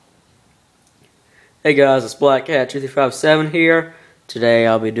Hey guys, it's Black Cat 2357 here. Today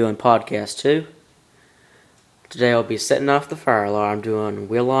I'll be doing podcast 2. Today I'll be setting off the fire alarm doing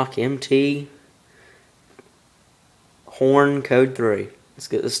Wheelock MT horn code 3. Let's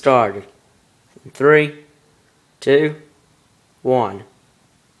get this started. 3, 2, 1.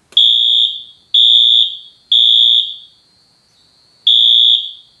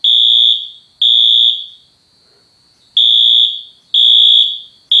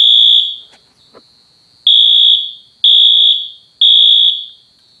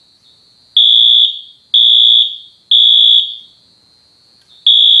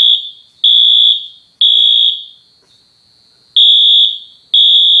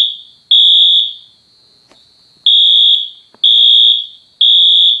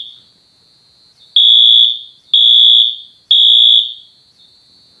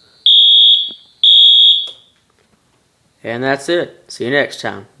 And that's it. See you next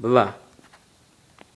time. Bye-bye.